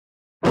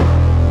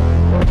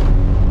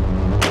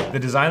The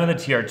design of the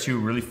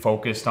TR2 really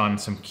focused on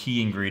some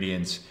key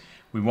ingredients.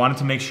 We wanted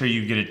to make sure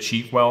you get a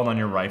cheek weld on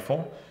your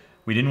rifle.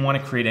 We didn't want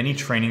to create any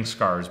training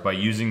scars by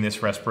using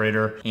this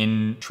respirator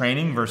in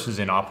training versus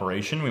in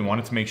operation. We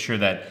wanted to make sure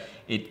that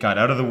it got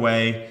out of the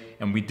way,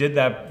 and we did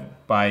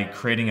that by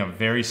creating a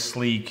very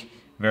sleek,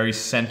 very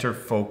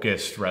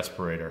center-focused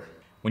respirator.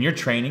 When you're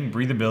training,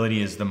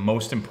 breathability is the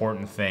most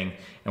important thing,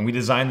 and we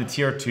designed the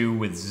TR2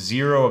 with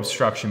zero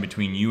obstruction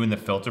between you and the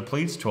filter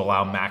pleats to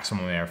allow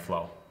maximum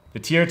airflow. The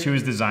TR2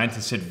 is designed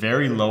to sit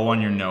very low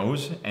on your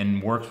nose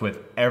and works with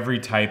every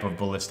type of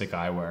ballistic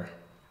eyewear.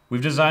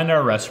 We've designed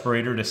our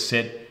respirator to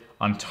sit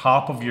on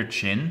top of your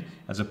chin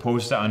as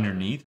opposed to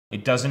underneath.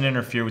 It doesn't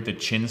interfere with the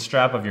chin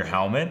strap of your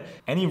helmet.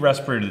 Any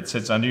respirator that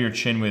sits under your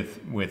chin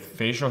with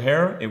facial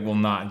hair, it will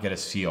not get a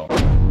seal.